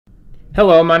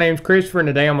Hello, my name is Christopher, and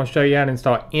today I'm going to show you how to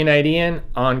install n8n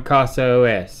on Casa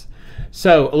OS.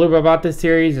 So, a little bit about this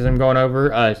series is I'm going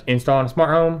over installing a smart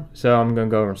home. So, I'm going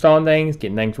to go over installing things,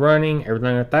 getting things running,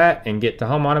 everything like that, and get to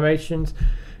home automations.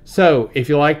 So, if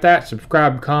you like that,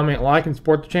 subscribe, comment, like, and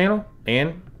support the channel,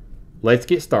 and let's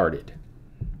get started.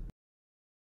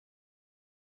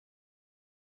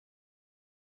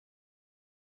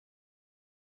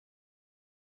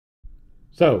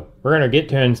 So, we're going to get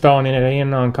to installing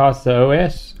n8n on Casa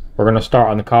OS. We're going to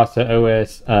start on the Casa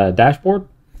OS dashboard.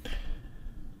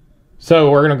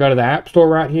 So we're going to go to the App Store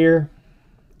right here,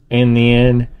 and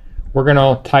then we're going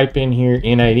to type in here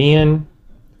n8n.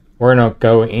 We're going to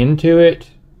go into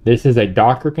it. This is a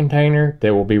Docker container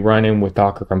that will be running with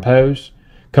Docker Compose.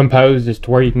 Compose is to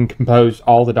where you can compose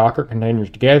all the Docker containers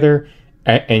together,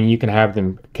 and you can have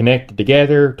them connected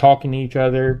together, talking to each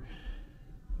other.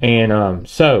 And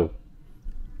so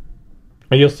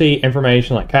you'll see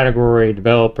information like category,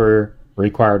 developer,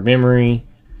 required memory.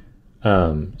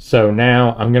 So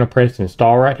now I'm going to press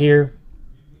install right here.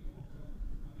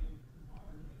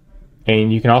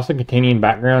 And you can also continue in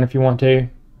background if you want to.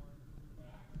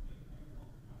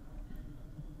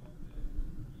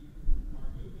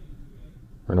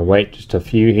 We're going to wait just a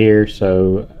few here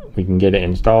so we can get it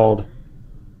installed.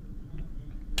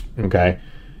 Okay.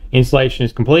 Installation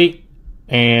is complete.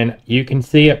 And you can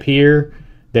see up here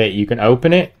that you can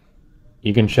open it.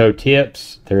 You can show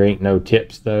tips. There ain't no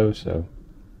tips though, so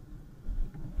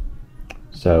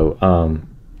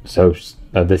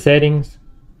the settings,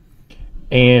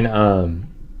 and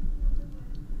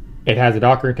it has a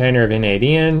Docker container of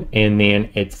n8n, and then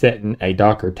it's setting a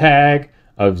Docker tag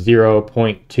of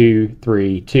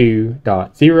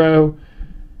 0.232.0,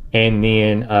 and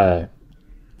then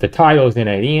the title is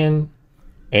n8n,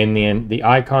 and then the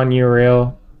icon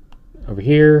URL over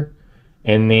here,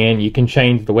 and then you can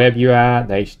change the web UI,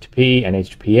 the HTTP and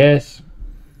HTTPS,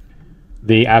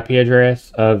 the IP address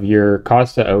of your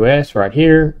Casa OS right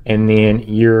here, and then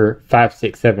your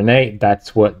 5678,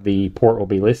 that's what the port will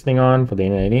be listing on for the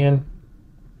n8n.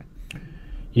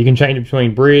 You can change it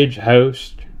between bridge,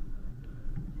 host,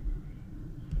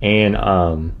 and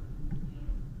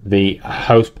the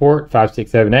host port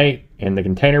 5678 and the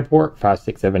container port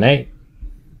 5678.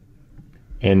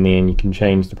 And then you can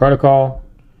change the protocol.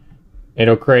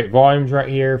 It'll create volumes right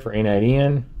here for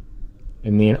n8n.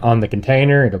 And then on the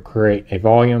container, it'll create a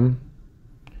volume.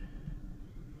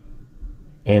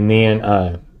 And then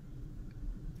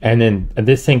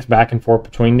this syncs back and forth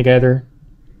between together.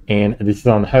 And this is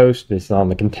on the host, this is on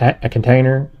the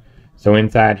container. So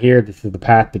inside here, this is the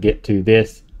path to get to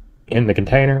this in the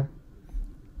container.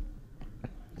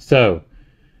 So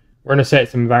we're gonna set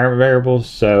some environment variables.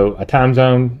 So a time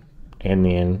zone, and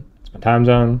then it's my time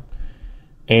zone.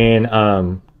 And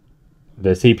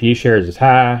the CPU shares is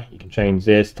high. You can change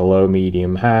this to low,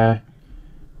 medium, high.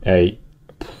 A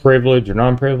privileged or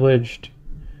non-privileged.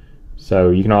 So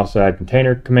you can also add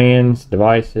container commands,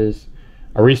 devices.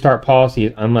 A restart policy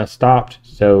is unless stopped.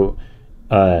 So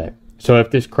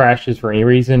if this crashes for any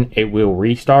reason, it will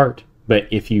restart. But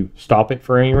if you stop it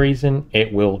for any reason,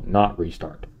 it will not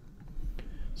restart.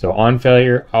 So on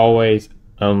failure, always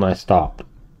unless stopped.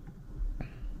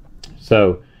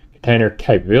 So container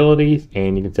capabilities,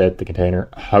 and you can set the container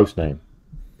host name.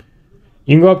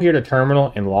 You can go up here to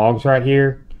terminal and logs right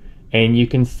here, and you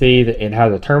can see that it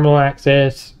has a terminal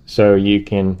access, so you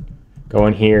can go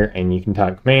in here and you can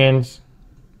type commands.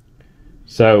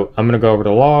 So I'm going to go over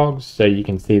to logs so you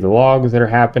can see the logs that are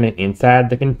happening inside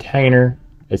the container.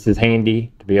 This is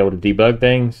handy to be able to debug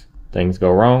things go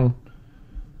wrong.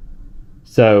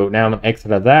 So now I'm going to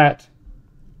exit out of that.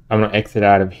 I'm going to exit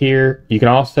out of here. You can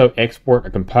also export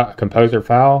a composer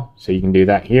file, so you can do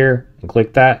that here and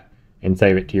click that and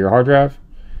save it to your hard drive.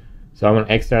 So I'm going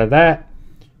to exit out of that.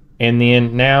 And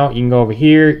then now you can go over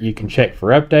here. You can check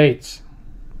for updates.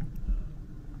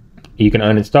 You can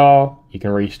uninstall. You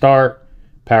can restart,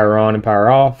 power on and power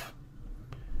off.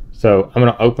 So I'm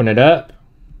going to open it up.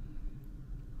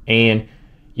 And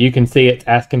you can see it's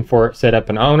asking for it set up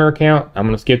an owner account. I'm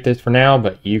going to skip this for now,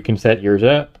 but you can set yours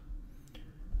up.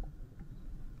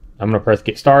 I'm going to press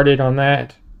get started on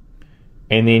that,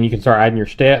 and then you can start adding your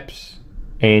steps,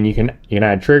 and you can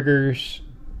add triggers,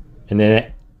 and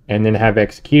then have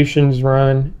executions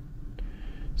run.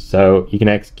 So you can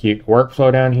execute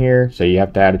workflow down here. So you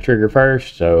have to add a trigger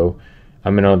first. So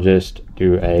I'm going to just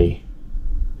do a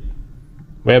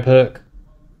webhook,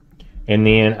 and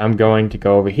then I'm going to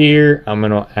go over here. I'm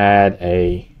going to add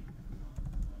a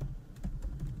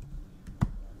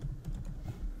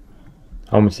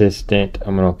Home Assistant.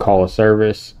 I'm going to call a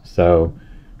service. So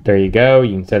there you go.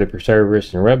 You can set up your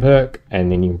service in a webhook,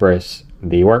 and then you can press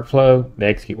the workflow, the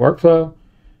execute workflow.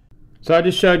 So I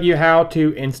just showed you how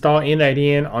to install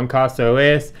n8n on Casa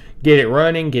OS, get it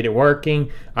running, get it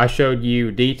working. I showed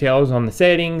you details on the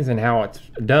settings and how it's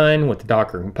done with the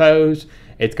Docker Compose.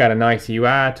 It's got a nice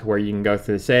UI to where you can go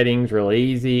through the settings really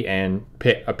easy and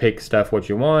pick stuff what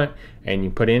you want, and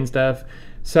you put in stuff.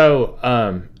 So,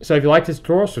 so if you like this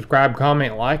tutorial, subscribe,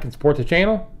 comment, like, and support the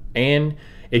channel. And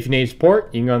if you need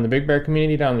support, you can go in the Big Bear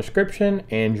community down in the description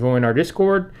and join our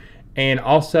Discord. And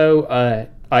also,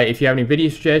 if you have any video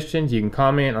suggestions, you can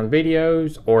comment on the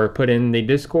videos or put in the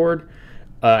Discord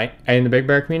in the Big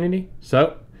Bear community.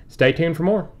 So stay tuned for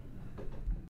more.